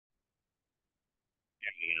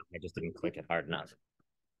I just didn't click it hard enough.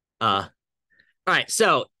 All right.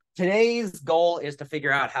 So today's goal is to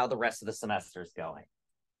figure out how the rest of the semester is going.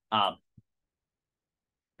 Um,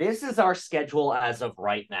 this is our schedule as of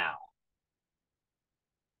right now.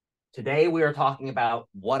 Today we are talking about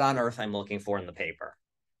what on earth I'm looking for in the paper.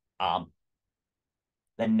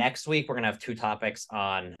 Then next week we're going to have 2 topics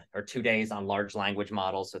on, or 2 days on large language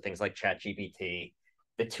models, so things like ChatGPT.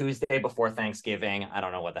 The Tuesday before Thanksgiving, I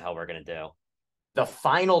don't know what the hell we're going to do. The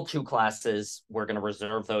final 2 classes, we're going to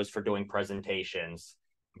reserve those for doing presentations.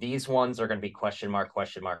 These ones are going to be question mark,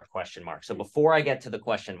 question mark, question mark. So before I get to the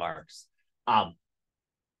question marks, let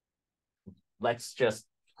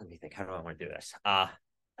me think, how do I want to do this?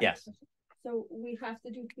 Yes. So we have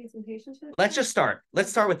to do presentations. Let's just start.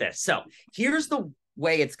 Let's start with this. So here's the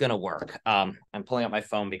way it's going to work. I'm pulling up my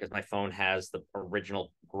phone because my phone has the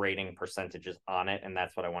original grading percentages on it, and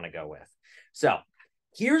that's what I want to go with. So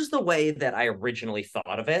here's the way that I originally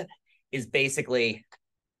thought of it, is basically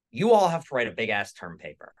you all have to write a big ass term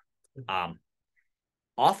paper.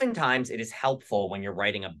 Oftentimes it is helpful when you're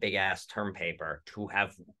writing a big ass term paper to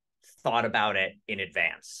have thought about it in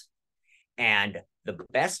advance. And the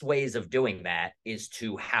best ways of doing that is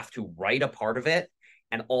to have to write a part of it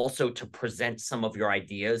and also to present some of your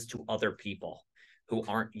ideas to other people who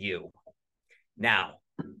aren't you. Now,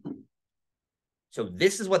 so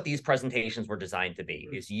this is what these presentations were designed to be,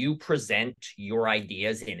 is you present your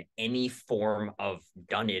ideas in any form of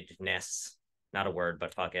donedness, not a word,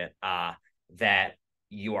 but fuck it, that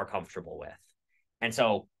you are comfortable with. And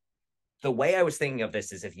so the way I was thinking of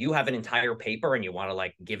this is if you have an entire paper and you want to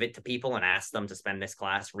like give it to people and ask them to spend this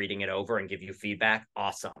class reading it over and give you feedback,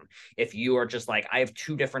 awesome. If you are just like, I have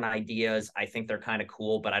 2 different ideas, I think they're kind of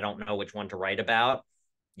cool, but I don't know which one to write about,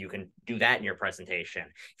 you can do that in your presentation.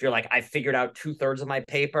 If you're like, I figured out 2/3 of my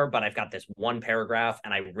paper, but I've got this 1 paragraph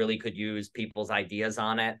and I really could use people's ideas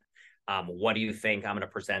on it, what do you think? I'm going to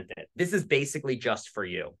present it. This is basically just for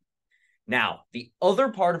you. Now, the other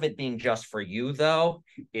part of it being just for you, though,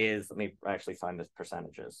 is, let me actually find the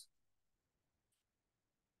percentages.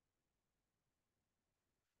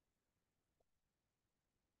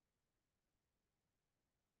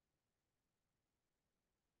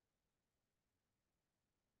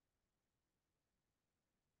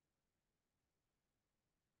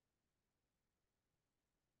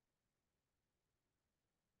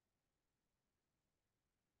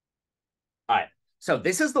 All right. So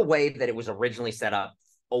this is the way that it was originally set up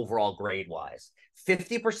overall grade wise.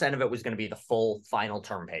 50% of it was going to be the full final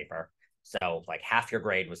term paper. So like half your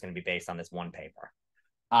grade was going to be based on this 1 paper.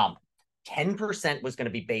 10% was going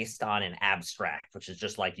to be based on an abstract, which is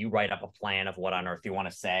just like you write up a plan of what on earth you want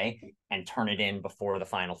to say and turn it in before the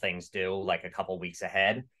final things due, like a couple weeks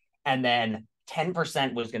ahead. And then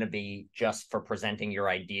 10% was going to be just for presenting your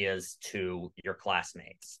ideas to your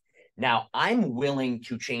classmates. Now, I'm willing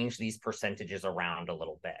to change these percentages around a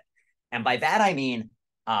little bit. And by that, I mean,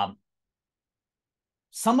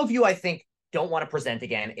 some of you, I think, don't want to present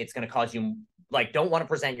again. It's going to cause you, like, don't want to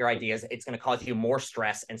present your ideas. It's going to cause you more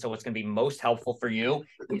stress. And so what's going to be most helpful for you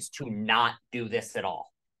is to not do this at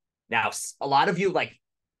all. Now, a lot of you, like,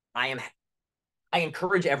 I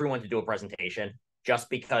encourage everyone to do a presentation just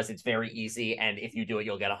because it's very easy. And if you do it,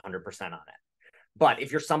 you'll get 100% on it. But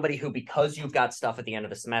if you're somebody who, because you've got stuff at the end of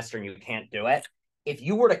the semester and you can't do it, if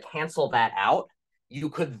you were to cancel that out, you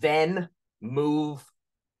could then move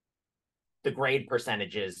the grade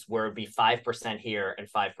percentages where it'd be 5% here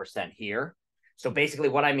and 5% here. So basically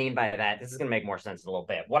what I mean by that, this is going to make more sense in a little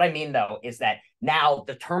bit. What I mean, though, is that now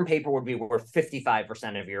the term paper would be worth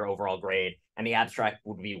 55% of your overall grade and the abstract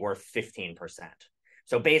would be worth 15%.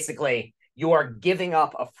 So basically you are giving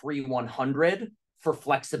up a free 100 for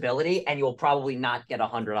flexibility and you'll probably not get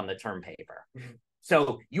 100 on the term paper.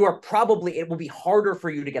 So you are probably, it will be harder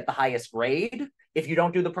for you to get the highest grade if you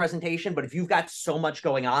don't do the presentation. But if you've got so much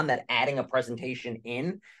going on that adding a presentation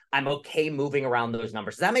in, I'm okay moving around those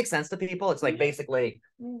numbers. Does that make sense to people? It's like basically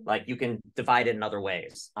like you can divide it in other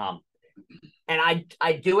ways. And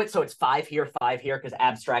I do it so it's 5 here, 5 here, because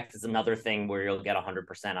abstract is another thing where you'll get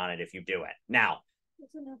 100% on it if you do it. Now,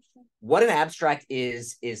 what an abstract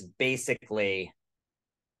is basically,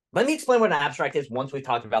 let me explain what an abstract is once we've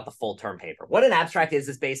talked about the full term paper. What an abstract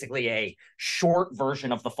is basically a short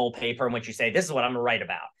version of the full paper in which you say, this is what I'm going to write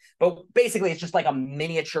about. But basically, it's just like a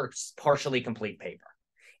miniature, partially complete paper.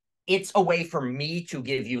 It's a way for me to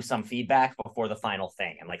give you some feedback before the final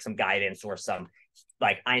thing and like some guidance or some,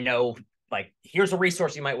 like, I know, like, here's a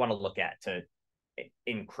resource you might want to look at to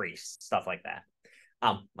increase stuff like that.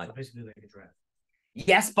 Basically like a draft.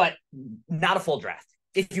 Yes, but not a full draft.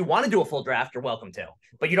 If you want to do a full draft, you're welcome to,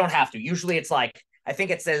 but you don't have to. Usually it's like I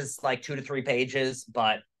think it says like 2 to 3 pages,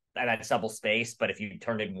 but that's double space. But if you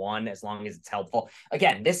turn in one, as long as it's helpful.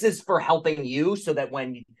 Again, this is for helping you so that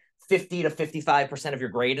when 50 to 55% of your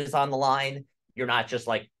grade is on the line, you're not just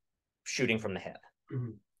like shooting from the hip.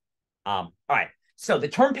 Mhm. All right. So the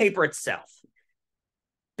term paper itself.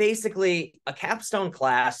 Basically, a capstone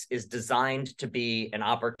class is designed to be an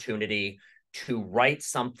opportunity to write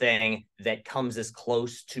something that comes as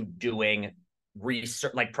close to doing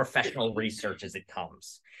research, like professional research as it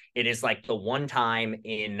comes. It is like the one time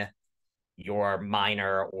in your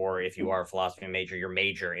minor, or if you are a philosophy major, your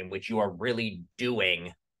major, in which you are really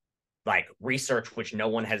doing like research which no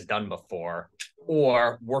one has done before,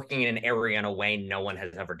 or working in an area in a way no one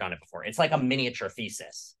has ever done it before. It's like a miniature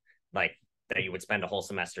thesis, like that you would spend a whole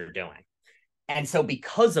semester doing. And so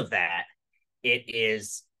because of that, it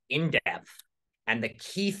is in depth. And the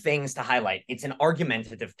key things to highlight, it's an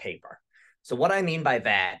argumentative paper. So what I mean by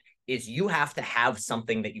that is you have to have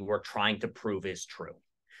something that you are trying to prove is true.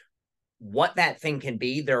 What that thing can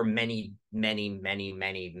be, there are many, many, many,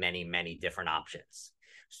 many, many, many different options.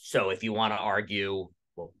 So if you want to argue,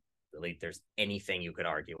 well, really, there's anything you could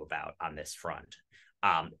argue about on this front.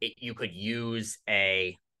 You could use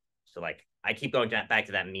so like, I keep going back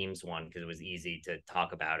to that memes one because it was easy to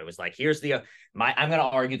talk about. It was like, here's I'm going to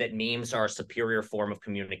argue that memes are a superior form of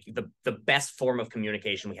communication, the best form of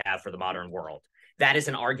communication we have for the modern world. That is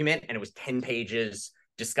an argument, and it was 10 pages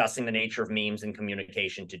discussing the nature of memes and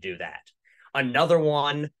communication to do that. Other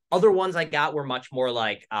ones I got were much more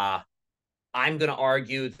like, I'm going to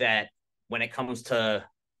argue that when it comes to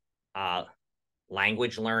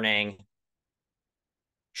language learning,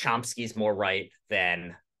 Chomsky's more right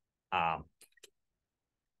than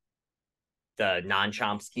the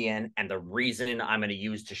non-Chomskyan. And the reason I'm going to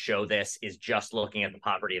use to show this is just looking at the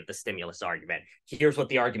poverty of the stimulus argument. Here's what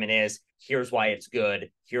the argument is. Here's why it's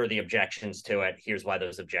good. Here are the objections to it. Here's why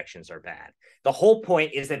those objections are bad. The whole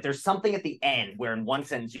point is that there's something at the end where in one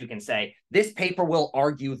sentence you can say, this paper will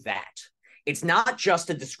argue that. It's not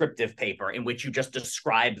just a descriptive paper in which you just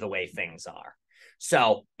describe the way things are.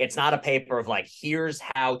 So it's not a paper of like, here's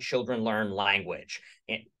how children learn language.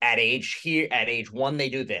 At age 1, they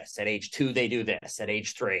do this. At age 2, they do this. At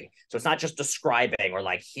age 3. So it's not just describing or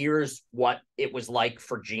like, here's what it was like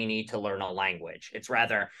for Jeannie to learn a language. It's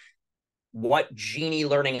rather what Jeannie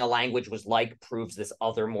learning a language was like proves this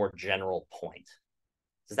other more general point.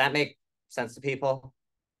 Does that make sense to people?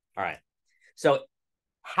 All right. So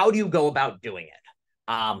how do you go about doing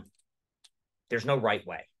it? There's no right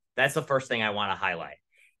way. That's the first thing I want to highlight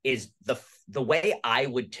is the way I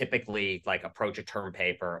would typically like approach a term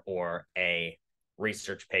paper or a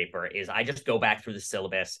research paper is I just go back through the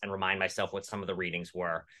syllabus and remind myself what some of the readings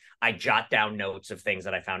were. I jot down notes of things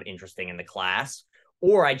that I found interesting in the class,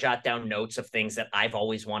 or I jot down notes of things that I've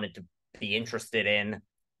always wanted to be interested in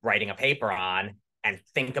writing a paper on, and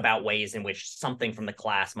think about ways in which something from the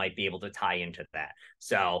class might be able to tie into that.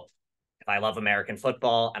 So if I love American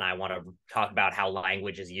football and I want to talk about how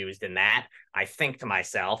language is used in that, I think to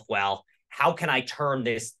myself, well, how can I turn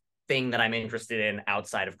this thing that I'm interested in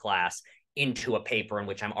outside of class into a paper in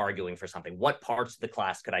which I'm arguing for something? What parts of the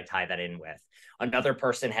class could I tie that in with? Another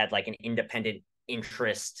person had like an independent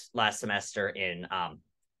interest last semester in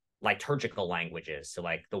liturgical languages, so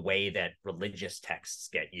like the way that religious texts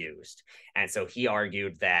get used. And so he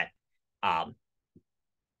argued that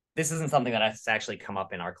this isn't something that has actually come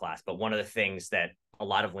up in our class, but one of the things that a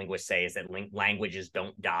lot of linguists say is that languages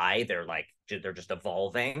don't die. They're just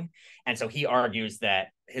evolving. And so he argues that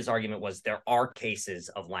his argument was there are cases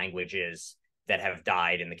of languages that have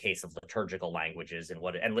died in the case of liturgical languages.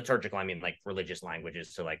 And liturgical, I mean like religious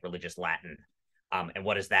languages, so like religious Latin. And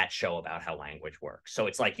what does that show about how language works? So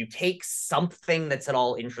it's like you take something that's at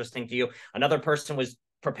all interesting to you. Another person was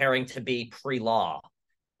preparing to be pre-law,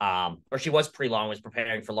 or she was pre-law and was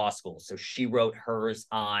preparing for law school. So she wrote hers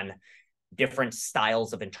on different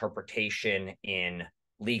styles of interpretation in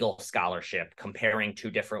legal scholarship, comparing two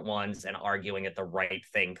different ones and arguing that the right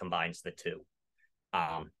thing combines the two.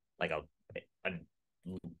 Like an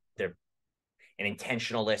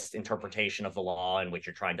intentionalist interpretation of the law in which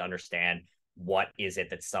you're trying to understand what is it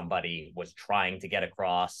that somebody was trying to get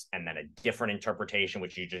across, and then a different interpretation,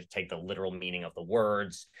 which you just take the literal meaning of the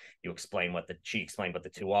words. She explained what the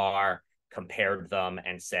two are, compared them,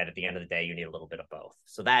 and said at the end of the day, you need a little bit of both.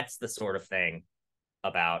 So that's the sort of thing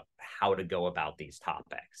about how to go about these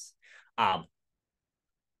topics. I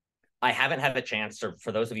haven't had a chance to,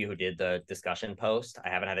 for those of you who did the discussion post, I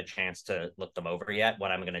haven't had a chance to look them over yet.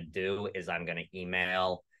 What I'm going to do is I'm going to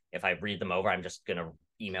email, if I read them over, I'm just going to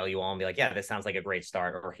email you all and be like, yeah, this sounds like a great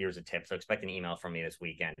start, or here's a tip. So expect an email from me this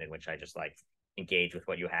weekend in which I just like engage with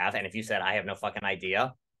what you have. And if you said, I have no fucking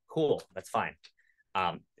idea, cool, that's fine.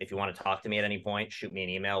 If you want to talk to me at any point, shoot me an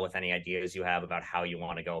email with any ideas you have about how you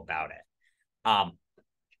want to go about it.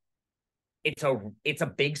 It's a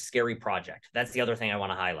big, scary project. That's the other thing I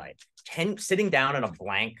want to highlight. Sitting down on a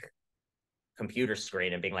blank computer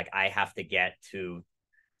screen and being like, I have to get to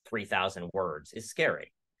 3,000 words is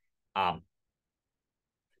scary.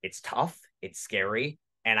 It's tough. It's scary.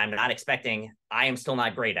 And I am still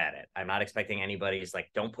not great at it. I'm not expecting anybody's like,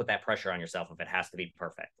 don't put that pressure on yourself if it has to be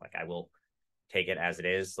perfect. Like, I will take it as it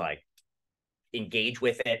is, like, engage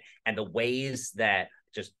with it. And the ways that,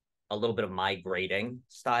 just a little bit of my grading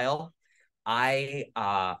style, I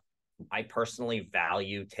personally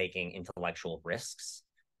value taking intellectual risks.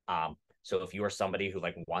 So if you are somebody who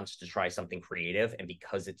like wants to try something creative, and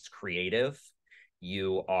because it's creative,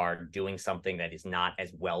 you are doing something that is not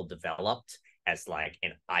as well developed as like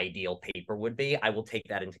an ideal paper would be, I will take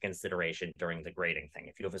that into consideration during the grading thing.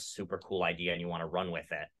 If you have a super cool idea and you want to run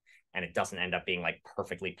with it, and it doesn't end up being like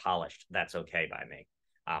perfectly polished, that's okay by me.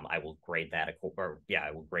 I will grade that, I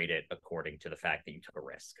will grade it according to the fact that you took a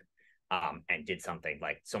risk and did something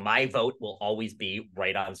like, so my vote will always be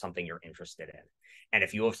write on something you're interested in. And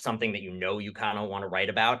if you have something that you know you kind of want to write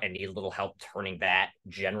about and need a little help turning that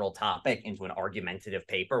general topic into an argumentative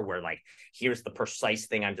paper where like, here's the precise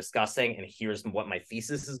thing I'm discussing and here's what my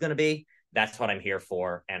thesis is going to be, that's what I'm here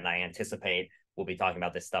for. And I anticipate we'll be talking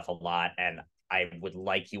about this stuff a lot. And I would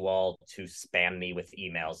like you all to spam me with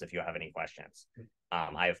emails if you have any questions.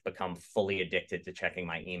 I have become fully addicted to checking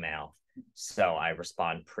my email, so I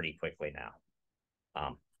respond pretty quickly now.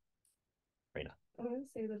 Rena. I want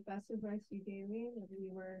to say the best advice you gave me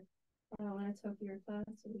when I took your class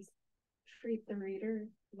was treat the reader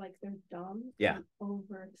like they're dumb. Yeah. And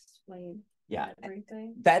over-explain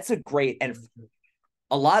everything. That's a great, and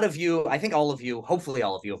a lot of you, I think all of you, hopefully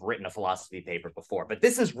all of you have written a philosophy paper before, but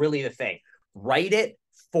this is really the thing. Write it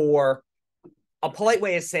for, a polite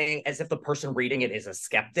way of saying, as if the person reading it is a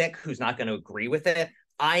skeptic who's not going to agree with it.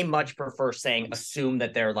 I much prefer saying, assume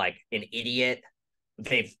that they're like an idiot,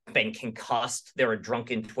 they've been concussed, they're a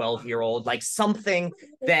drunken 12-year-old, like something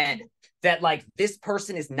that like this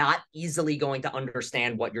person is not easily going to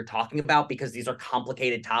understand what you're talking about because these are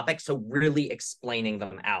complicated topics. So really explaining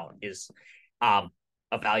them out is a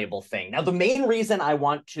valuable thing. Now, the main reason I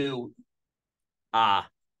want to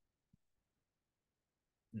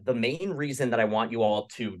the main reason that I want you all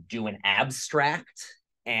to do an abstract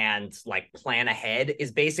and like plan ahead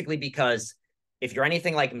is basically because if you're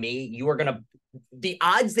anything like me, the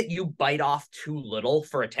odds that you bite off too little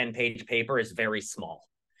for a 10-page paper is very small.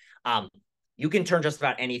 You can turn just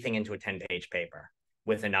about anything into a 10-page paper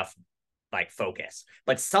with enough like focus,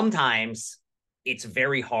 but sometimes it's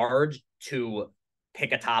very hard to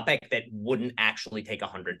pick a topic that wouldn't actually take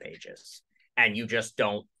 100 pages and you just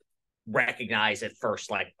don't recognize at first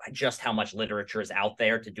like just how much literature is out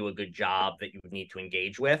there to do a good job that you need to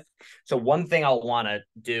engage with. So one thing I'll want to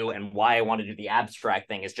do, and why I want to do the abstract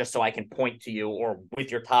thing, is just so I can point to you, or with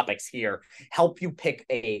your topics here, help you pick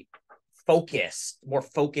a more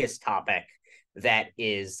focused topic that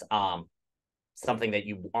is something that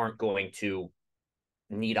you aren't going to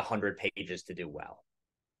need 100 pages to do well.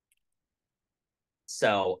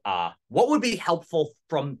 So what would be helpful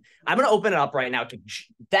I'm going to open it up right now.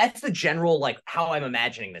 That's the general, like, how I'm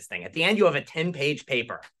imagining this thing. At the end, you have a 10-page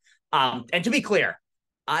paper. And to be clear,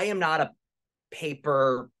 I am not a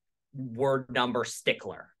paper word number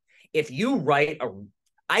stickler. If you write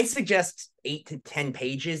I suggest 8 to 10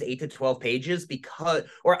 pages, 8 to 12 pages,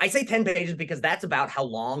 or I say 10 pages because that's about how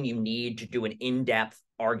long you need to do an in-depth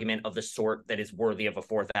argument of the sort that is worthy of a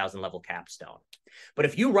 4,000 level capstone. But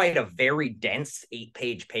if you write a very dense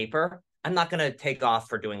 8-page paper, I'm not going to take off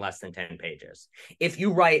for doing less than 10 pages. If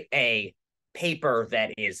you write a paper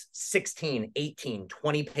that is 16, 18,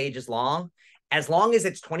 20 pages long, as long as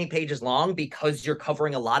it's 20 pages long because you're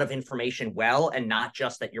covering a lot of information well and not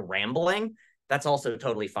just that you're rambling, that's also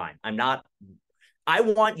totally fine. I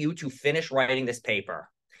want you to finish writing this paper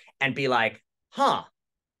and be like, I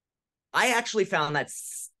actually found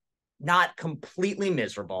that's not completely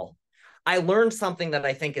miserable. I learned something that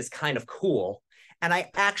I think is kind of cool. And I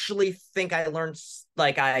actually think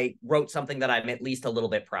I wrote something that I'm at least a little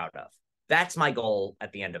bit proud of. That's my goal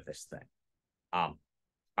at the end of this thing. All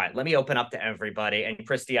right, let me open up to everybody. And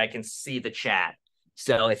Christy, I can see the chat.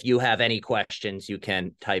 So if you have any questions, you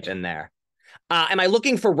can type in there. Am I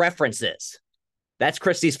looking for references? That's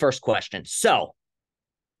Christy's first question. So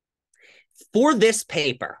for this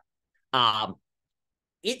paper,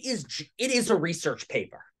 it is a research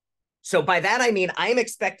paper. So by that, I mean, I'm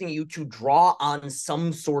expecting you to draw on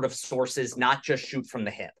some sort of sources, not just shoot from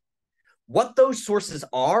the hip. What those sources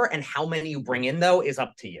are and how many you bring in, though, is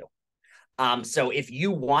up to you. So if you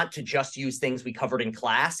want to just use things we covered in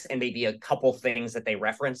class and maybe a couple things that they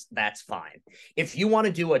reference, that's fine. If you want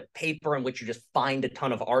to do a paper in which you just find a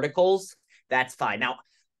ton of articles, that's fine. Now,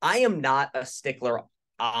 I am not a stickler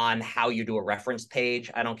on how you do a reference page.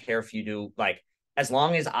 I don't care if you do, like, as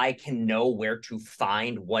long as I can know where to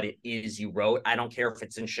find what it is you wrote. I don't care if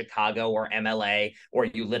it's in Chicago or MLA, or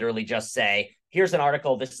you literally just say, here's an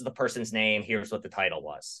article, this is the person's name, here's what the title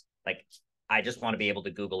was. Like, I just want to be able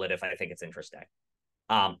to Google it if I think it's interesting.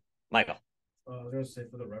 Michael. I was going to say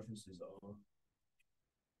for the references,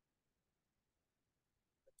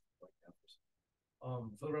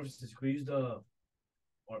 could you use the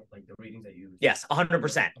readings that you use? Yes, 100%.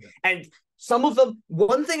 Okay. And some of them,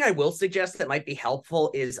 one thing I will suggest that might be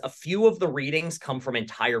helpful is a few of the readings come from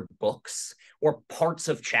entire books or parts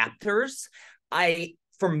of chapters.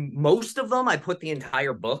 For most of them, I put the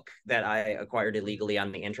entire book that I acquired illegally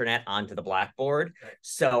on the internet onto the Blackboard. Right.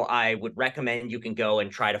 So I would recommend you can go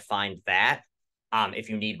and try to find that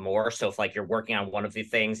if you need more. So if like you're working on one of the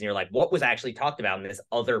things and you're like, what was actually talked about in this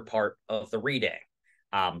other part of the reading?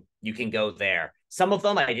 You can go there. Some of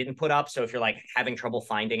them I didn't put up. So if you're like having trouble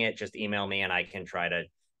finding it, just email me and I can try to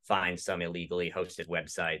find some illegally hosted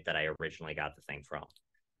website that I originally got the thing from.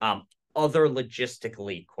 Other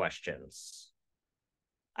logistically questions?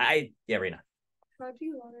 Rena. How do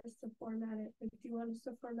you want us to format it? Like, do you want us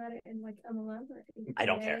to format it in like MLM or APA? I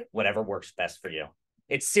don't care. Whatever works best for you.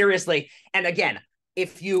 It's seriously, and again,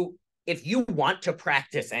 if you want to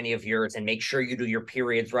practice any of yours and make sure you do your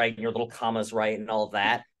periods right and your little commas right and all of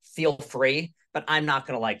that, feel free. But I'm not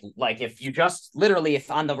gonna like if you just literally, if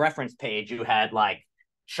on the reference page you had like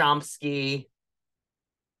Chomsky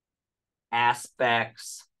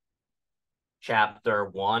aspects chapter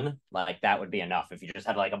 1, like that would be enough. If you just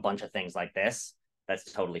had like a bunch of things like this,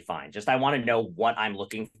 that's totally fine. Just I want to know what I'm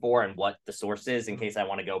looking for and what the source is in case I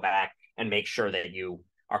want to go back and make sure that you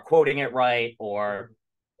are quoting it right or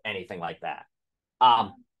anything like that.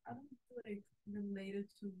 I don't feel like related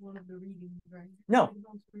to one of the readings, right? No.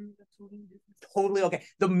 Totally okay.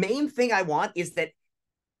 The main thing I want is that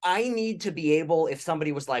I need to be able, if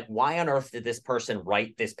somebody was like, why on earth did this person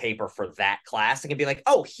write this paper for that class? I can be like,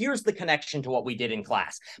 oh, here's the connection to what we did in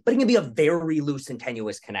class. But it can be a very loose and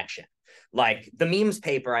tenuous connection. Like the memes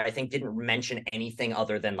paper, I think didn't mention anything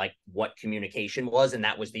other than like what communication was. And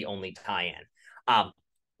that was the only tie-in. I'm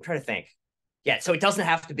trying to think. Yeah, so it doesn't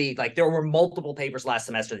have to be like there were multiple papers last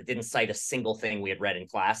semester that didn't cite a single thing we had read in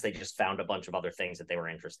class. They just found a bunch of other things that they were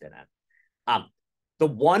interested in. The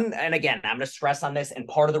one, and again, I'm going to stress on this, and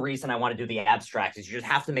part of the reason I want to do the abstract is you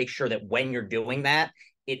just have to make sure that when you're doing that,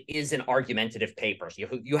 it is an argumentative paper. So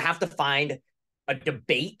you have to find a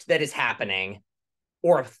debate that is happening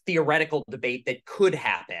or a theoretical debate that could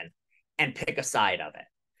happen and pick a side of it.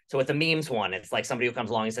 So with the memes one, it's like somebody who comes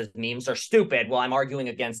along and says memes are stupid. Well, I'm arguing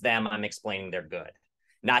against them. I'm explaining they're good.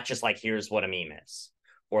 Not just like, here's what a meme is.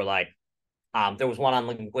 Or like, there was one on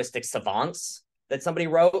linguistic savants that somebody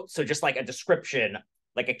wrote. So just like a description,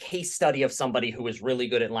 like a case study of somebody who is really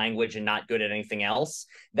good at language and not good at anything else,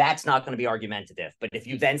 that's not going to be argumentative. But if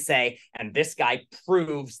you then say, and this guy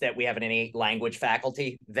proves that we have an innate language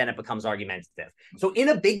faculty, then it becomes argumentative. So in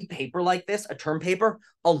a big paper like this, a term paper,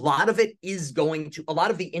 a lot of it is going to, a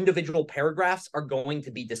lot of the individual paragraphs are going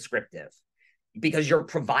to be descriptive because you're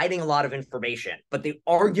providing a lot of information. But the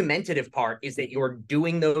argumentative part is that you're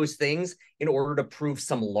doing those things in order to prove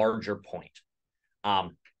some larger point.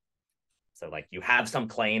 So like you have some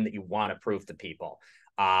claim that you want to prove to people.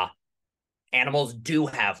 Animals do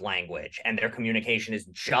have language and their communication is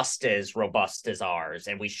just as robust as ours.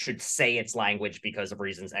 And we should say it's language because of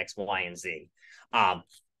reasons X, Y, and Z.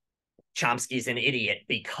 Chomsky's an idiot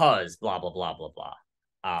because blah, blah, blah, blah,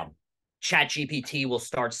 blah. ChatGPT will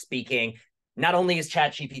start speaking. Not only is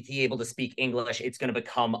ChatGPT able to speak English, it's going to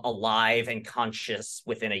become alive and conscious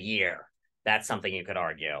within a year. That's something you could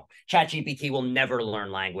argue. ChatGPT will never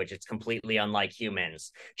learn language. It's completely unlike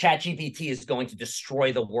humans. ChatGPT is going to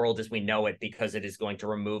destroy the world as we know it because it is going to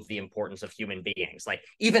remove the importance of human beings. Like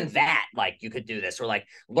even that, like you could do this, or like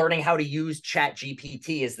learning how to use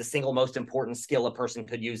ChatGPT is the single most important skill a person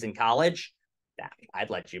could use in college. Yeah, I'd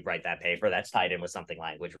let you write that paper. That's tied in with something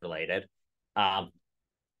language related. I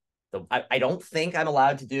don't think I'm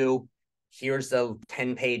allowed to do, here's a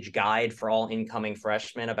 10-page guide for all incoming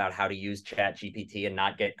freshmen about how to use ChatGPT and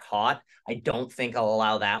not get caught. I don't think I'll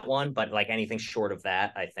allow that one, but like anything short of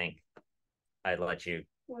that, I think I'd let you.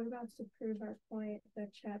 What about to prove our point that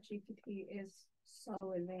ChatGPT is so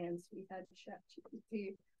advanced? We had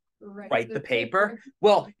ChatGPT write the paper.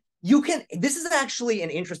 Well, This is actually an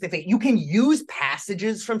interesting thing. You can use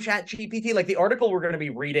passages from ChatGPT, like the article we're going to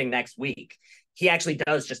be reading next week. He actually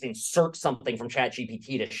does just insert something from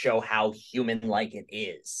ChatGPT to show how human-like it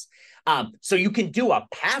is. So you can do a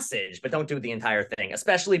passage, but don't do the entire thing,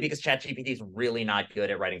 especially because ChatGPT is really not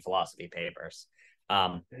good at writing philosophy papers.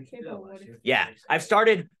 Yeah, I've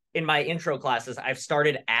started in my intro classes, I've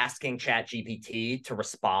started asking ChatGPT to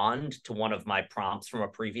respond to one of my prompts from a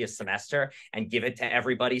previous semester and give it to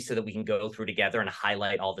everybody so that we can go through together and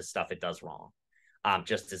highlight all the stuff it does wrong.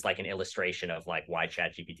 Just as like an illustration of like why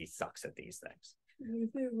ChatGPT sucks at these things.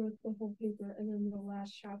 They wrote the whole paper, and then the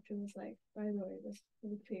last chapter was like, by the way, this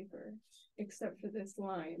whole paper, except for this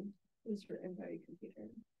line, was written by a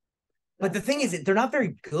computer. But the thing is, they're not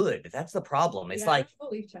very good. That's the problem. It's like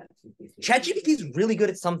ChatGPT is really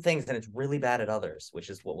good at some things and it's really bad at others,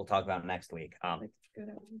 which is what we'll talk about next week. But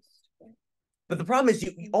the problem is,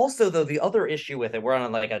 you also, though, the other issue with it, we're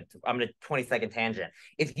on like I'm on a 20-second tangent.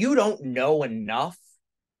 If you don't know enough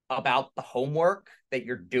about the homework that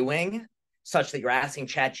you're doing, such that you're asking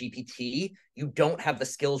ChatGPT, you don't have the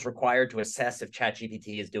skills required to assess if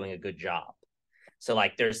ChatGPT is doing a good job. So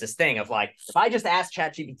like there's this thing of like, if I just ask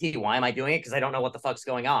ChatGPT, why am I doing it? Because I don't know what the fuck's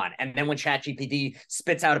going on. And then when ChatGPT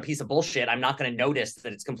spits out a piece of bullshit, I'm not going to notice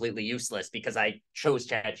that it's completely useless because I chose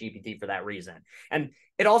ChatGPT for that reason. And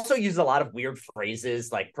it also uses a lot of weird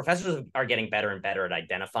phrases. Like professors are getting better and better at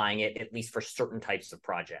identifying it, at least for certain types of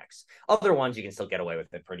projects. Other ones, you can still get away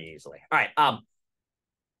with it pretty easily. All right.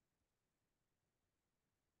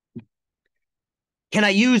 Can I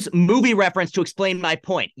use movie reference to explain my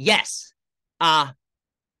point? Yes. Can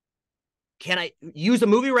I use a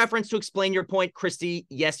movie reference to explain your point, Christy?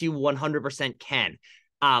 Yes, you 100% can.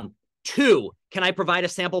 2, can I provide a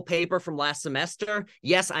sample paper from last semester?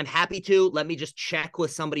 Yes, I'm happy to. Let me just check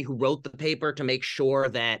with somebody who wrote the paper to make sure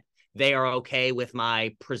that they are okay with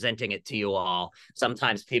my presenting it to you all.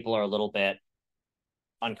 Sometimes people are a little bit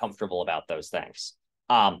uncomfortable about those things.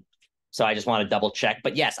 So I just want to double check.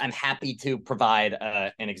 But yes, I'm happy to provide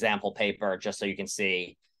an example paper just so you can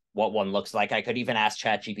see what one looks like. I could even ask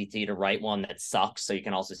ChatGPT to write one that sucks so you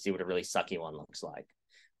can also see what a really sucky one looks like.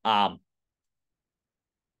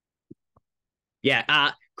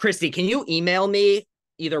 Christy, can you email me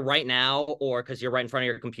either right now or because you're right in front of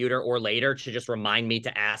your computer or later to just remind me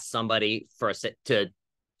to ask somebody for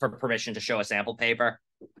permission to show a sample paper?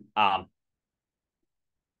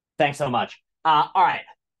 Thanks so much. All right.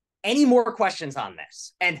 Any more questions on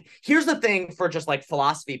this? And here's the thing for just like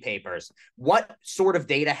philosophy papers. What sort of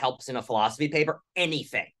data helps in a philosophy paper?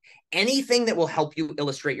 Anything. Anything that will help you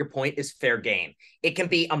illustrate your point is fair game. It can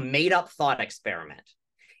be a made-up thought experiment.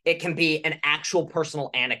 It can be an actual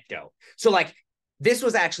personal anecdote. So like this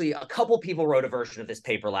was actually a couple people wrote a version of this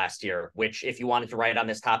paper last year, which if you wanted to write on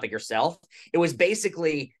this topic yourself, it was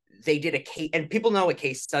basically they did a case, and people know what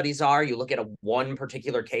case studies are. You look at one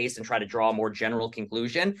particular case and try to draw a more general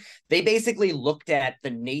conclusion. They basically looked at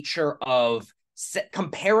the nature of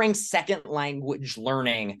comparing second language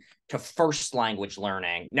learning to first language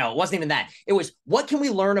learning. No, it wasn't even that. It was, what can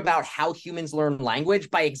we learn about how humans learn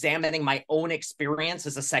language by examining my own experience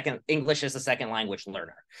as English as a second language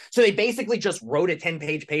learner. So they basically just wrote a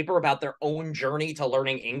 10-page paper about their own journey to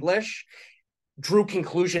learning English, drew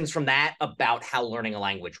conclusions from that about how learning a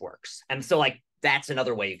language works. And so like, that's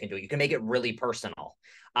another way you can do it. You can make it really personal.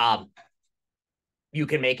 You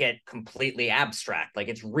can make it completely abstract. Like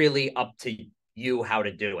it's really up to you how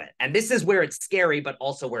to do it. And this is where it's scary, but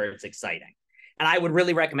also where it's exciting. And I would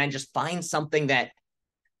really recommend just find something that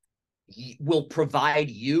will provide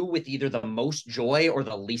you with either the most joy or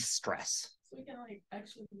the least stress. So we can like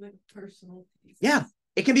actually make personal thesis. Yeah,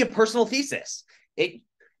 it can be a personal thesis.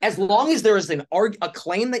 As long as there is a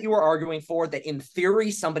claim that you are arguing for that in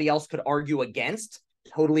theory somebody else could argue against,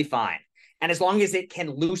 totally fine. And as long as it can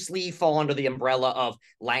loosely fall under the umbrella of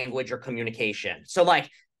language or communication. So like,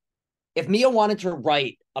 if Mia wanted to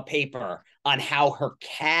write a paper on how her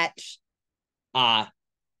cat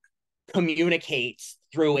communicates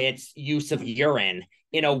through its use of urine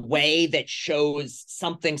in a way that shows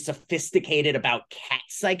something sophisticated about cat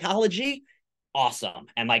psychology, awesome.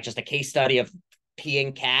 And like just a case study of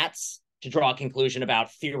peeing cats to draw a conclusion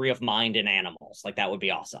about theory of mind in animals, like that would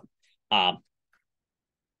be awesome.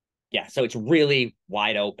 Yeah, so it's really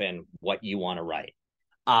wide open what you want to write.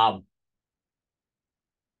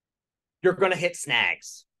 You're going to hit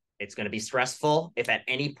snags. It's going to be stressful. If at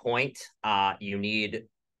any point you need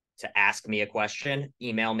to ask me a question,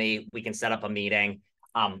 email me. We can set up a meeting.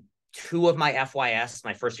 2 of my FYS,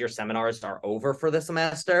 my first year seminars, are over for the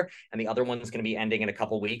semester, and the other one's going to be ending in a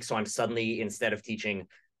couple weeks. So I'm suddenly, instead of teaching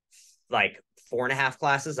like 4.5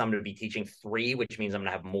 classes. I'm going to be teaching 3, which means I'm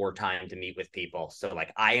going to have more time to meet with people. So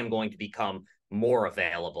like I am going to become more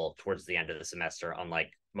available towards the end of the semester,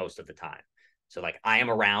 unlike most of the time. So like I am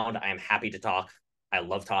around. I am happy to talk. I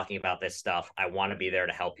love talking about this stuff. I want to be there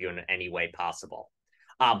to help you in any way possible.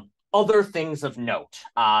 Other things of note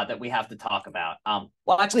that we have to talk about.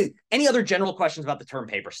 Well, actually, any other general questions about the term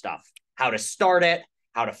paper stuff? How to start it,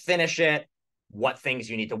 how to finish it, what things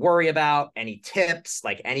you need to worry about, any tips,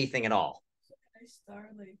 like anything at all. I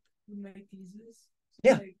start like with my thesis.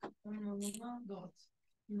 Yeah. Like dots,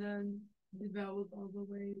 and then develop all the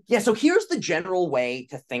way. Yeah. So here's the general way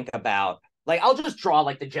to think about. Like, I'll just draw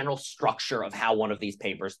like the general structure of how one of these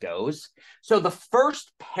papers goes. So the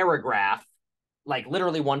first paragraph, like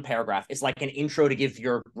literally one paragraph, is like an intro to give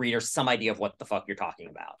your readers some idea of what the fuck you're talking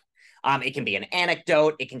about. It can be an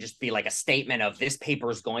anecdote. It can just be like a statement of this paper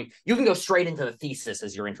is going. You can go straight into the thesis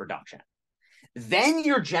as your introduction. Then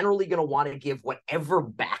you're generally going to want to give whatever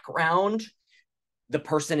background the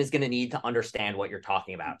person is going to need to understand what you're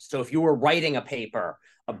talking about. So if you were writing a paper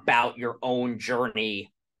about your own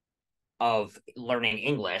journey of learning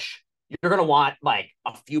English, you're going to want like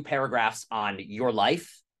a few paragraphs on your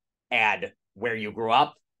life and where you grew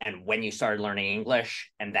up and when you started learning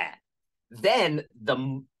English and that. Then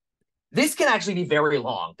this can actually be very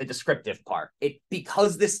long, the descriptive part.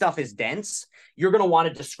 Because this stuff is dense, you're going to want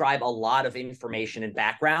to describe a lot of information and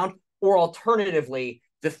background, or alternatively,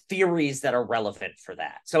 the theories that are relevant for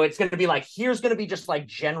that. So it's going to be like, here's going to be just like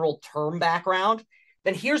general term background.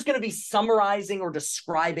 Then here's going to be summarizing or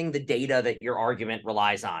describing the data that your argument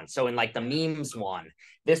relies on. So in like the memes one,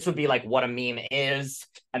 this would be like what a meme is.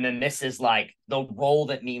 And then this is like the role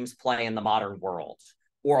that memes play in the modern world.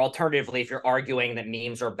 Or alternatively, if you're arguing that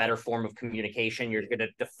memes are a better form of communication, you're going to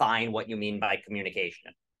define what you mean by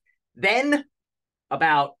communication. Then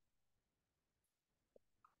about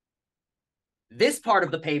this part of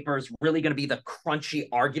the paper is really going to be the crunchy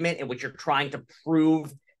argument in which you're trying to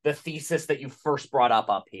prove the thesis that you first brought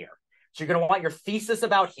up here. So you're going to want your thesis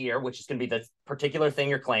about here, which is going to be the particular thing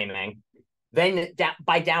you're claiming. Then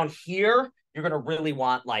by down here, you're going to really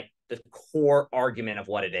want like the core argument of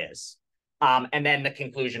what it is. And then the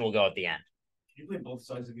conclusion will go at the end. Can you play both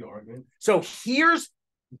sides of the argument? So here's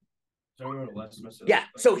Yeah.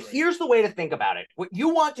 So here's the way to think about it. What you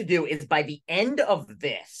want to do is by the end of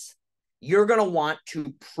this, you're going to want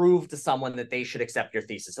to prove to someone that they should accept your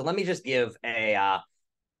thesis. So let me just give let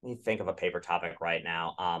me think of a paper topic right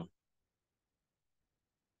now.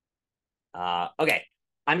 Okay,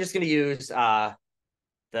 I'm just going to use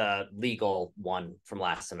the legal one from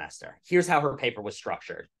last semester. Here's how her paper was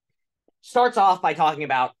structured. Starts off by talking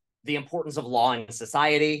about the importance of law in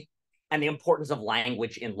society and the importance of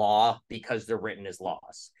language in law because they're written as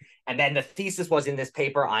laws. And then the thesis was, in this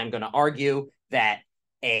paper, I'm going to argue that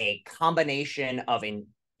a combination of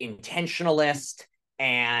intentionalist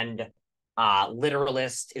and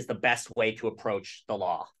literalist is the best way to approach the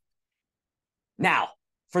law. Now,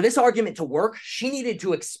 for this argument to work, she needed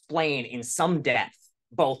to explain in some depth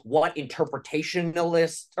both what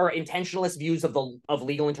interpretationalist or intentionalist views of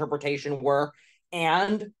legal interpretation were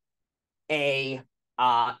and a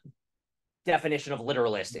definition of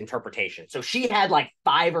literalist interpretation. So she had like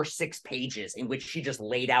 5 or 6 pages in which she just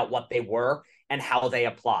laid out what they were and how they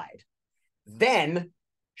applied. Then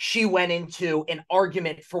she went into an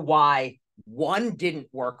argument for why one didn't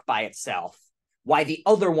work by itself, why the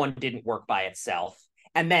other one didn't work by itself.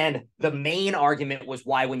 And then the main argument was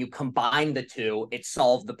why when you combine the two, it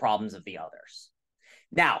solved the problems of the others.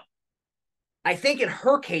 Now, I think in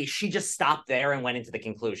her case, she just stopped there and went into the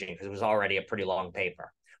conclusion because it was already a pretty long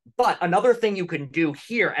paper. But another thing you can do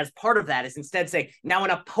here as part of that is instead say, now an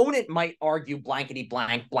opponent might argue blankety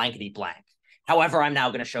blank, blankety blank. However, I'm now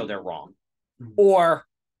going to show they're wrong. Or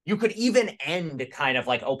you could even end kind of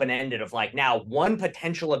like open-ended of like, now one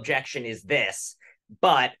potential objection is this,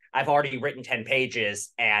 but I've already written 10 pages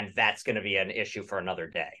and that's going to be an issue for another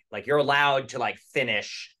day. Like you're allowed to like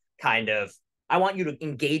finish kind of, I want you to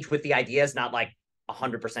engage with the ideas, not like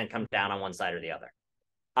 100% come down on one side or the other.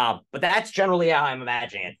 But that's generally how I'm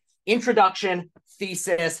imagining it. Introduction,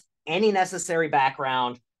 thesis, any necessary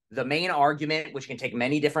background, the main argument, which can take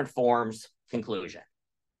many different forms, conclusion.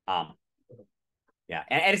 Yeah,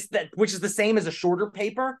 and it's that, which is the same as a shorter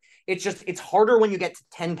paper. It's just, it's harder when you get to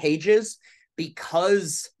 10 pages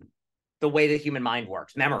because the way the human mind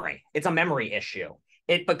works, memory. It's a memory issue.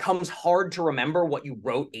 It becomes hard to remember what you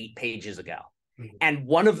wrote 8 pages ago. Mm-hmm. And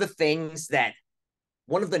one of the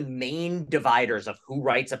main dividers of who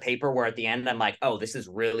writes a paper where at the end I'm like, oh, this is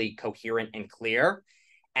really coherent and clear,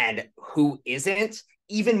 and who isn't,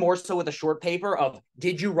 even more so with a short paper of,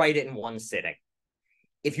 did you write it in one sitting?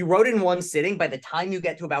 if you wrote it in one sitting, by the time you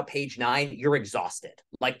get to about page 9, you're exhausted.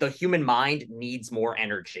 Like the human mind needs more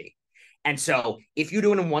energy. And so if you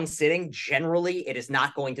do it in one sitting, generally it is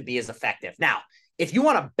not going to be as effective. Now, if you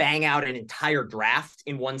want to bang out an entire draft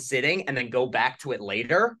in one sitting and then go back to it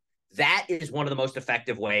later, that is one of the most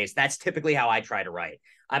effective ways. That's typically how I try to write.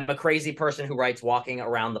 I'm a crazy person who writes walking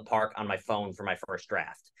around the park on my phone for my first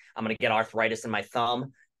draft. I'm going to get arthritis in my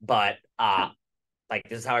thumb, but like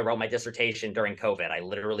this is how I wrote my dissertation during COVID. I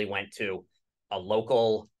literally went to a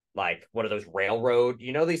local, like, what are those railroad,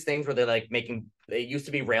 you know, these things where they're like making, they used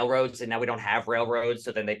to be railroads and now we don't have railroads.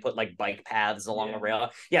 So then they put like bike paths along the rail.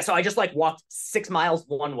 Yeah. So I just like walked 6 miles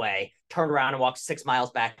one way, turned around and walked 6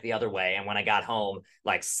 miles back the other way. And when I got home,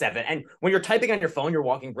 like 7, and when you're typing on your phone, you're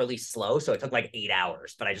walking really slow. So it took like 8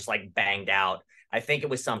 hours, but I just like banged out. I think it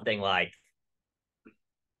was something like, I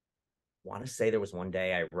want to say there was one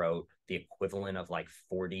day I wrote the equivalent of like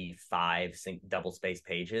 45 double space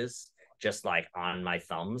pages just like on my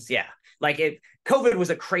thumbs. Yeah. Like COVID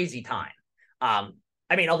was a crazy time. I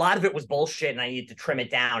mean, a lot of it was bullshit and I needed to trim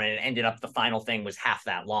it down and it ended up the final thing was half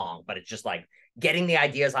that long, but it's just like getting the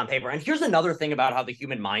ideas on paper. And here's another thing about how the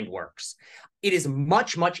human mind works. It is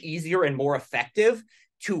much, much easier and more effective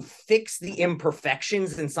to fix the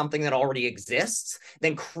imperfections in something that already exists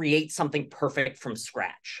than create something perfect from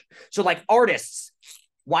scratch. So like artists,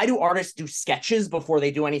 why do artists do sketches before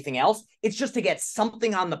they do anything else? It's just to get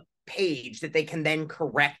something on the page that they can then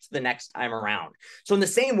correct the next time around. So in the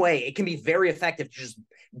same way, it can be very effective to just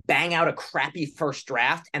bang out a crappy first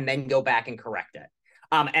draft and then go back and correct it.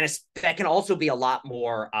 That can also be a lot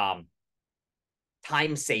more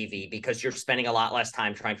time savvy because you're spending a lot less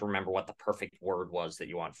time trying to remember what the perfect word was that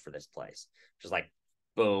you want for this place. Just like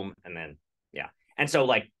boom, and then yeah. And so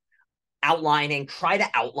like outlining, try to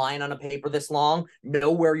outline on a paper this long,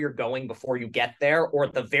 know where you're going before you get there, or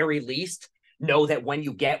at the very least, know that when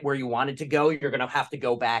you get where you wanted to go, you're going to have to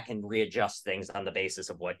go back and readjust things on the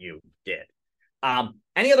basis of what you did.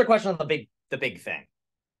 Any other questions on the big thing?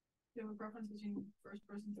 Do you have a preference between first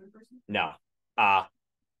person, third person? No.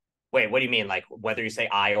 Wait, what do you mean? Like whether you say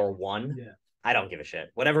I or one? Yeah. I don't give a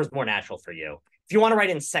shit. Whatever's more natural for you. If you want to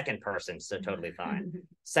write in second person, so totally fine.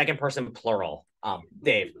 Second person plural.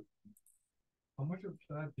 Dave. How much of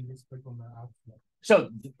that do you expect on the abstract? So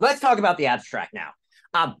let's talk about the abstract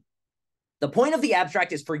now. The point of the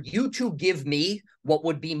abstract is for you to give me what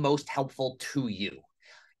would be most helpful to you.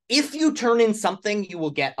 If you turn in something, you will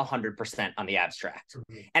get 100% on the abstract.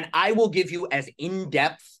 And I will give you as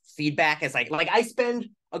in-depth feedback as I spend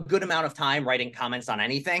a good amount of time writing comments on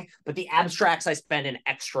anything, but the abstracts, I spend an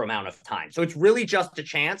extra amount of time. So it's really just a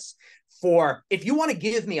chance for, if you want to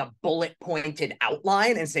give me a bullet pointed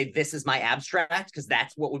outline and say, this is my abstract, because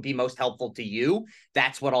that's what would be most helpful to you,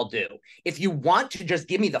 that's what I'll do. If you want to just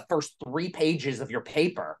give me the first 3 pages of your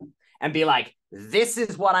paper and be like, this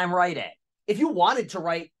is what I'm writing. If you wanted to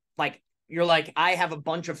write, like, you're like, I have a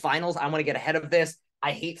bunch of finals, I want to get ahead of this,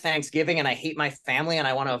 I hate Thanksgiving and I hate my family and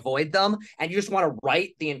I want to avoid them, and you just want to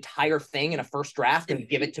write the entire thing in a first draft and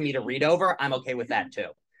give it to me to read over, I'm okay with that too.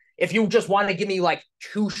 If you just want to give me like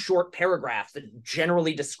 2 short paragraphs that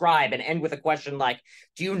generally describe and end with a question like,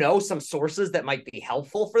 do you know some sources that might be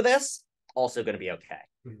helpful for this? Also going to be okay.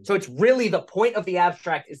 Mm-hmm. So it's really the point of the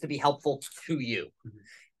abstract is to be helpful to you,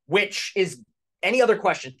 which is any other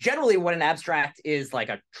question. Generally, what an abstract is, like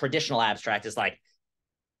a traditional abstract, is like,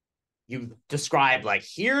 you describe like,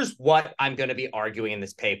 here's what I'm going to be arguing in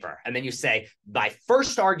this paper. And then you say, my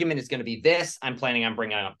first argument is going to be this. I'm planning on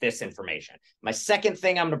bringing up this information. My second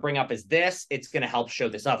thing I'm going to bring up is this. It's going to help show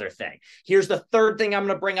this other thing. Here's the third thing I'm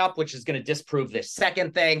going to bring up, which is going to disprove this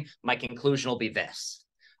second thing. My conclusion will be this.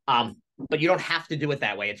 But you don't have to do it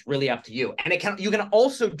that way. It's really up to you. And you can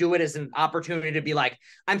also do it as an opportunity to be like,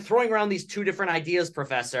 I'm throwing around these 2 different ideas,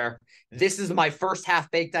 professor. This is my first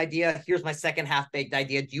half-baked idea. Here's my second half-baked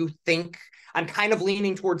idea. Do you think I'm kind of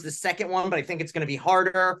leaning towards the second one, but I think it's going to be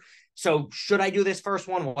harder. So should I do this first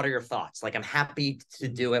one? What are your thoughts? Like, I'm happy to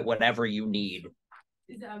do it, whatever you need.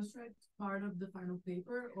 Is the abstract part of the final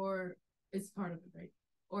paper, or it's part of it, right?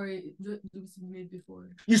 Or do you submit it before?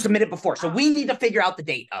 You submit it before. So we need to figure out the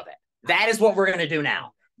date of it. That is what we're going to do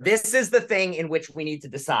now. This is the thing in which we need to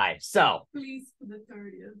decide. So please, for the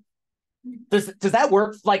 30th. Does that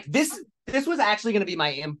work? Like this was actually going to be my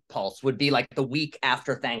impulse, would be like the week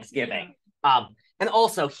after Thanksgiving. Yeah. And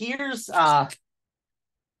also here's so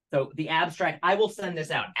the abstract, I will send this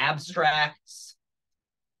out. Abstracts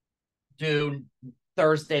due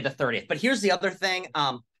Thursday the 30th. But here's the other thing.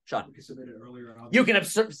 Sean, you can submit it earlier. You can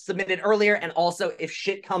submit it earlier, and also if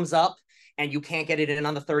shit comes up and you can't get it in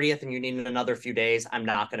on the 30th and you need another few days, I'm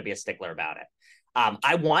not going to be a stickler about it.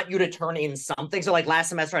 I want you to turn in something. So like last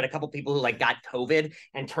semester, I had a couple people who like got COVID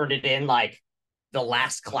and turned it in like the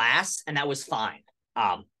last class, and that was fine.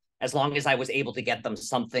 As long as I was able to get them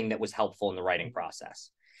something that was helpful in the writing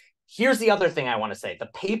process. Here's the other thing I want to say. The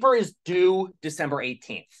paper is due December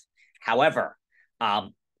 18th. However,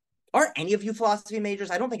 are any of you philosophy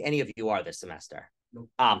majors? I don't think any of you are this semester. Nope.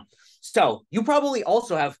 So you probably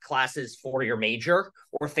also have classes for your major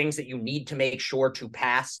or things that you need to make sure to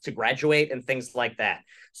pass to graduate and things like that.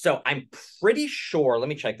 So I'm pretty sure, let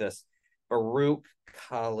me check this. Baruch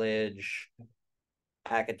College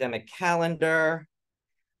academic calendar.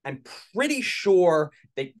 I'm pretty sure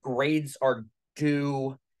that grades are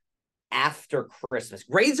due after Christmas.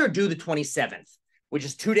 Grades are due the 27th, which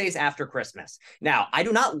is 2 days after Christmas. Now, I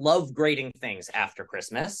do not love grading things after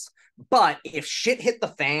Christmas, but if shit hit the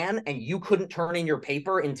fan and you couldn't turn in your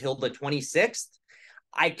paper until the 26th,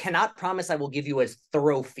 I cannot promise I will give you as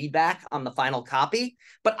thorough feedback on the final copy,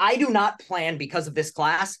 but I do not plan, because of this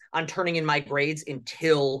class, on turning in my grades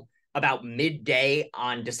until about midday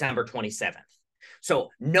on December 27th. So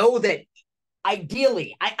know that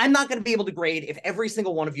ideally, I'm not going to be able to grade if every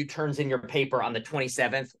single one of you turns in your paper on the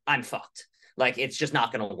 27th. I'm fucked. Like, it's just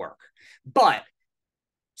not going to work. But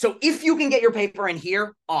so if you can get your paper in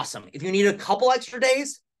here, awesome. If you need a couple extra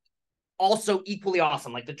days, also equally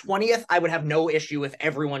awesome. Like the 20th, I would have no issue if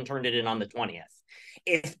everyone turned it in on the 20th.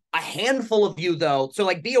 If a handful of you, though, so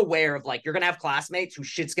like be aware of like you're going to have classmates who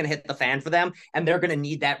shit's going to hit the fan for them, and they're going to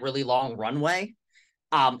need that really long runway.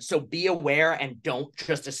 So be aware and don't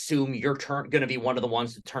just assume you're going to be one of the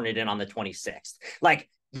ones to turn it in on the 26th. Like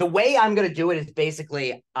the way I'm going to do it is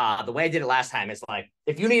basically the way I did it last time is like,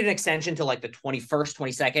 if you need an extension to like the 21st,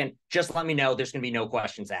 22nd, just let me know. There's going to be no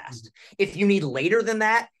questions asked. If you need later than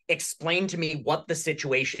that, explain to me what the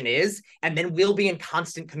situation is, and then we'll be in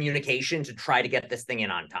constant communication to try to get this thing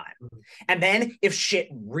in on time. And then if shit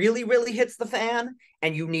really, really hits the fan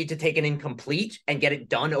and you need to take an incomplete and get it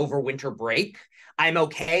done over winter break, I'm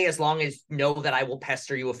okay as long as know that I will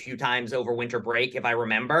pester you a few times over winter break if I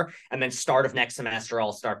remember, and then start of next semester,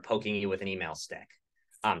 I'll start poking you with an email stick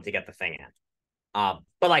to get the thing in.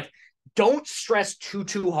 But like, don't stress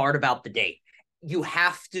too hard about the date. You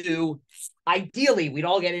have to, ideally, we'd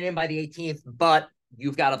all get it in by the 18th, but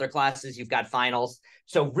you've got other classes, you've got finals.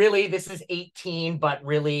 So really, this is 18, but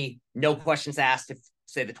really no questions asked if,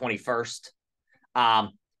 say, the 21st.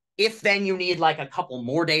 If then you need like a couple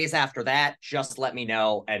more days after that, just let me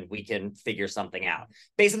know and we can figure something out.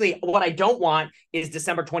 Basically, what I don't want is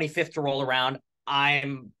December 25th to roll around.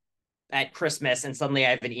 I'm at Christmas and suddenly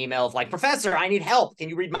I have an email of like, Professor, I need help. Can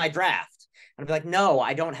you read my draft? And I'd be like, no,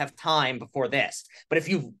 I don't have time before this. But if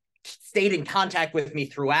you've stayed in contact with me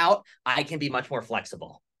throughout, I can be much more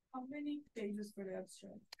flexible. How many pages for the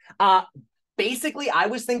abstract? Basically, I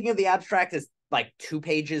was thinking of the abstract as like 2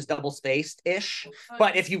 pages double spaced ish.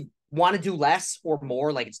 But if you want to do less or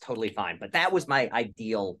more, like it's totally fine. But that was my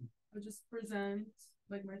ideal. I'll just present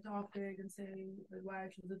like my topic and say like why I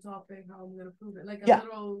chose the topic, how I'm gonna prove it. Like a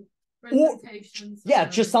little presentation. Yeah,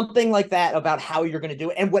 just something like that about how you're going to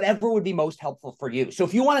do it and whatever would be most helpful for you. So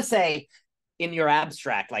if you want to say in your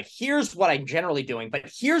abstract, like, here's what I'm generally doing, but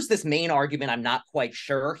here's this main argument I'm not quite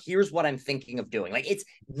sure. Here's what I'm thinking of doing. Like, it's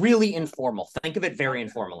really informal. Think of it very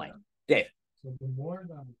informally. Dave. So the more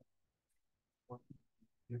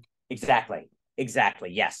Exactly.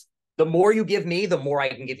 Yes. The more you give me, the more I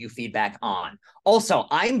can give you feedback on. Also,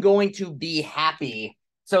 I'm going to be happy.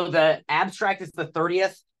 So the abstract is the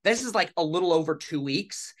 30th. This is like a little over 2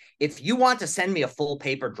 weeks. If you want to send me a full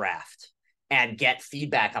paper draft and get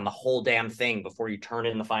feedback on the whole damn thing before you turn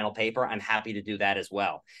in the final paper, I'm happy to do that as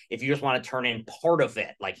well. If you just want to turn in part of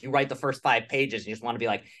it, like you write the first 5 pages, and you just want to be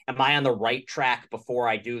like, am I on the right track before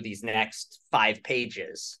I do these next 5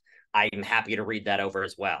 pages? I'm happy to read that over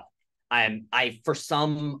as well. I, for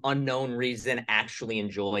some unknown reason, actually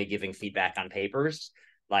enjoy giving feedback on papers.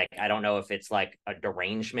 Like, I don't know if it's like a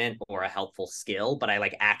derangement or a helpful skill, but I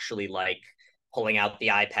like actually like pulling out the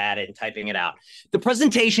iPad and typing it out. The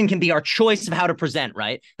presentation can be our choice of how to present,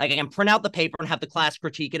 right? Like I can print out the paper and have the class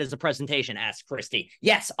critique it as a presentation, asked Christy.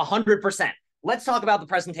 Yes, 100%. Let's talk about the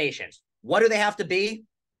presentations. What do they have to be?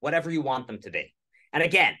 Whatever you want them to be. And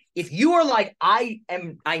again, if you are like, I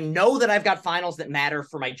know that I've got finals that matter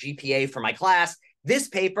for my GPA for my class. This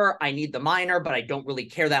paper, I need the minor, but I don't really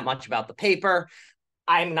care that much about the paper.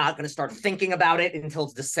 I'm not going to start thinking about it until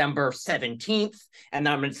December 17th. And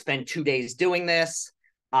then I'm going to spend 2 days doing this.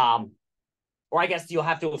 Or I guess you'll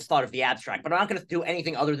have to have thought of the abstract, but I'm not going to do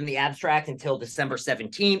anything other than the abstract until December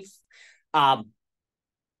 17th.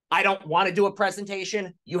 I don't want to do a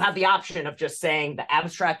presentation. You have the option of just saying the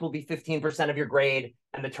abstract will be 15% of your grade.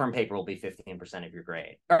 and the term paper will be 15% of your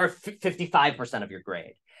grade, or 55% of your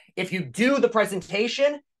grade. If you do the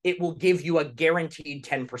presentation, it will give you a guaranteed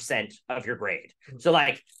 10% of your grade. So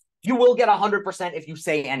like you will get 100% if you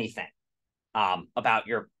say anything about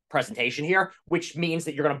your presentation here, which means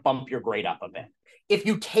that you're going to bump your grade up a bit. If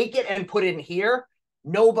you take it and put it in here,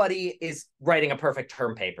 nobody is writing a perfect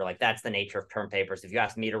term paper. Like that's the nature of term papers. If you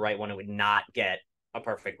asked me to write one, it would not get a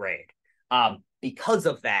perfect grade. Because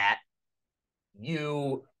of that,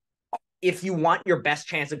 if you want your best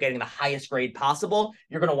chance of getting the highest grade possible,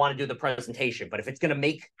 you're going to want to do the presentation. But if it's going to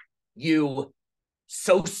make you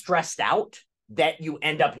so stressed out that you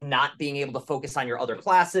end up not being able to focus on your other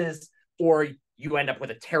classes, or you end up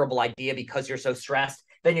with a terrible idea because you're so stressed,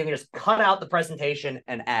 then you can just cut out the presentation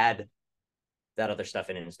and add that other stuff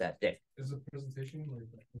in instead. Dave. Is the presentation like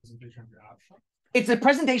a presentation of your abstract? It's a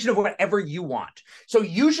presentation of whatever you want. So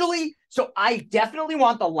I definitely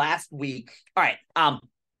want the last week. All right.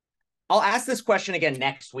 I'll ask this question again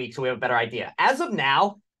next week so we have a better idea. As of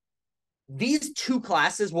now, these two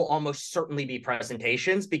classes will almost certainly be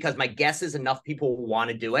presentations because my guess is enough people will want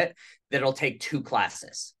to do it that it'll take two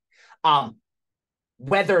classes.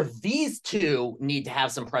 Whether these two need to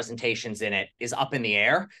have some presentations in it is up in the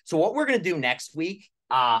air. So what we're going to do next week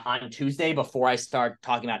on Tuesday, before I start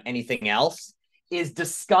talking about anything else, is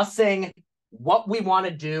discussing what we want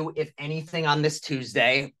to do, if anything, on this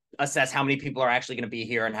Tuesday, assess how many people are actually going to be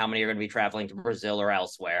here and how many are going to be traveling to Brazil or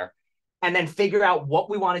elsewhere, and then figure out what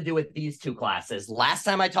we want to do with these two classes. Last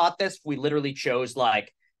time I taught this, we literally chose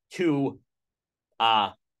like two,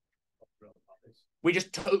 we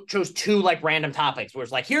just chose two like random topics where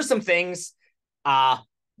it's like, here's some things.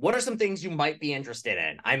 What are some things you might be interested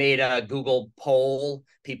in? I made a Google poll.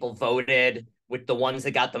 People voted with the ones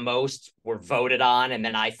that got the most were voted on. And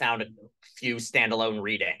then I found a few standalone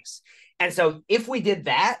readings. And so if we did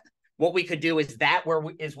that, what we could do is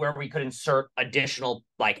where we could insert additional,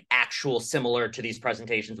 like actual similar to these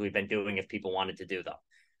presentations we've been doing if people wanted to do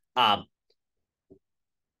them.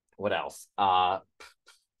 What else?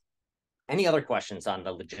 Any other questions on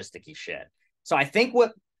the logisticy shit? So I think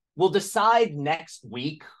what we'll decide next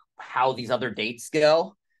week how these other dates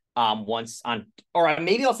go.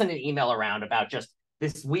 Maybe I'll send an email around about just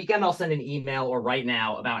this weekend. I'll send an email or right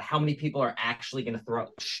now about how many people are actually going to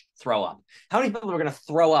throw up. How many people are going to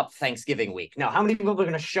throw up Thanksgiving week? No, how many people are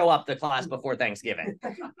going to show up to class before Thanksgiving?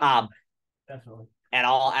 Definitely. And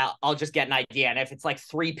I'll just get an idea. And if it's like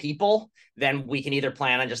 3 people, then we can either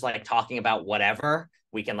plan on just like talking about whatever.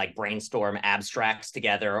 We can like brainstorm abstracts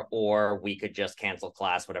together, or we could just cancel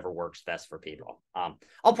class, whatever works best for people. I'll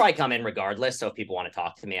probably come in regardless. So if people want to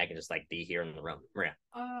talk to me, I can just like be here in the room. Maria.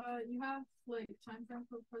 You have like time frame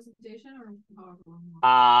for presentation or however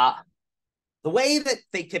long? The way that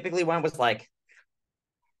they typically went was like,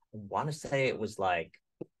 I want to say it was like,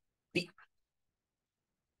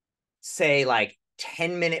 say like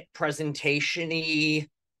 10-minute presentation-y.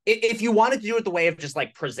 If you wanted to do it the way of just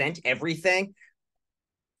like present everything,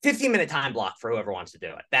 15-minute time block for whoever wants to do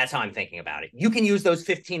it. That's how I'm thinking about it. You can use those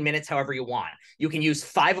 15 minutes however you want. You can use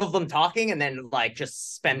 5 of them talking and then like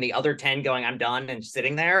just spend the other 10 going, I'm done, and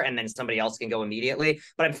sitting there, and then somebody else can go immediately.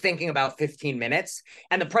 But I'm thinking about 15 minutes,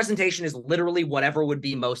 and the presentation is literally whatever would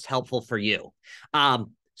be most helpful for you.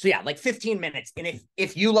 So yeah, like 15 minutes. And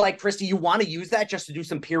if you, like Christy, you want to use that just to do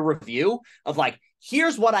some peer review of like,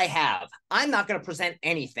 here's what I have. I'm not going to present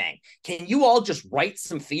anything. Can you all just write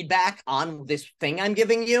some feedback on this thing I'm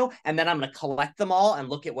giving you? And then I'm going to collect them all and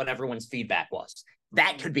look at what everyone's feedback was.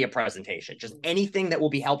 That could be a presentation, just anything that will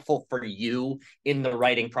be helpful for you in the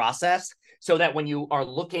writing process, so that when you are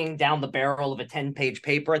looking down the barrel of a 10-page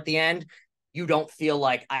paper at the end, you don't feel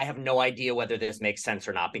like I have no idea whether this makes sense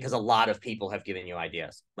or not, because a lot of people have given you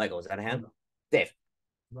ideas. Michael, is that a hand? Dave.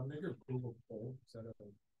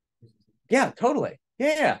 Yeah, totally.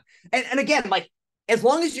 Yeah. And again, like, as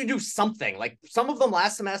long as you do something, like some of them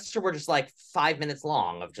last semester were just like 5 minutes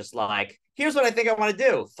long of just like, here's what I think I want to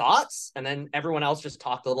do. Thoughts? And then everyone else just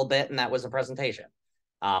talked a little bit, and that was a presentation.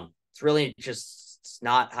 It's really just, it's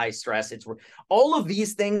not high stress. It's all of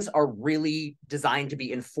these things are really designed to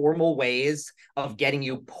be informal ways of getting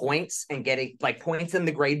you points and getting like points in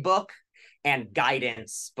the grade book and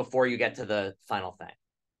guidance before you get to the final thing.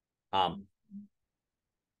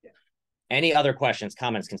 Any other questions,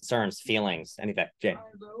 comments, concerns, feelings, anything? Jane? I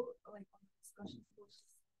wrote like on the discussion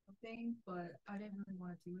thing, but I didn't really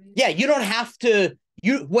want to do it. Yeah, you don't have to.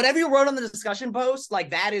 Whatever you wrote on the discussion post,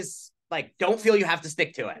 like that is like, don't feel you have to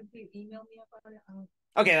stick to it. If you email me about it,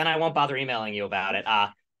 Okay, then I won't bother emailing you about it.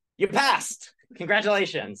 You passed.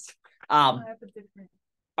 Congratulations. I have a different.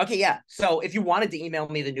 Okay, yeah. So if you wanted to email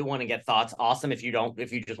me the new one and get thoughts, awesome. If you don't,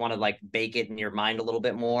 if you just want to like bake it in your mind a little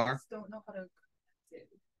bit more. Don't know how to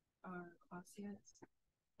class yet.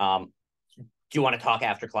 Do you want to talk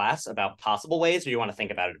after class about possible ways, or do you want to think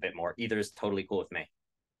about it a bit more? Either is totally cool with me.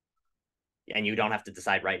 And you don't have to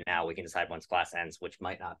decide right now. We can decide once class ends, which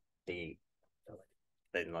might not be.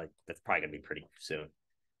 Then like that's probably gonna be pretty soon.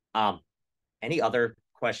 Any other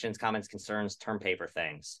questions, comments, concerns, term paper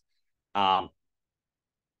things?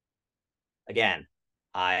 Again,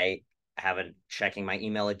 I haven't checking my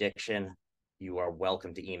email addiction. You are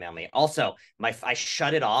welcome to email me. Also, I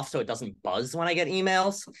shut it off so it doesn't buzz when I get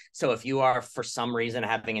emails. So if you are for some reason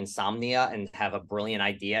having insomnia and have a brilliant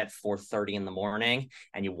idea at 4:30 in the morning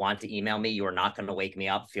and you want to email me, you are not going to wake me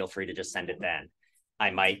up. Feel free to just send it then.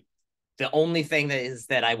 I might. The only thing that is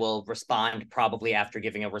that I will respond probably after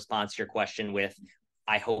giving a response to your question with,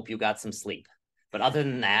 I hope you got some sleep. But other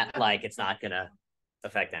than that, like it's not going to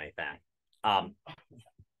affect anything.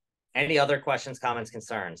 Any other questions, comments,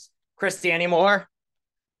 concerns? Christy, any more?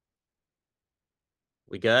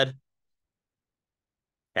 We good?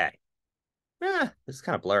 Okay. This is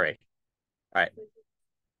kind of blurry. All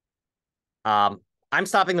right. I'm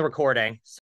stopping the recording.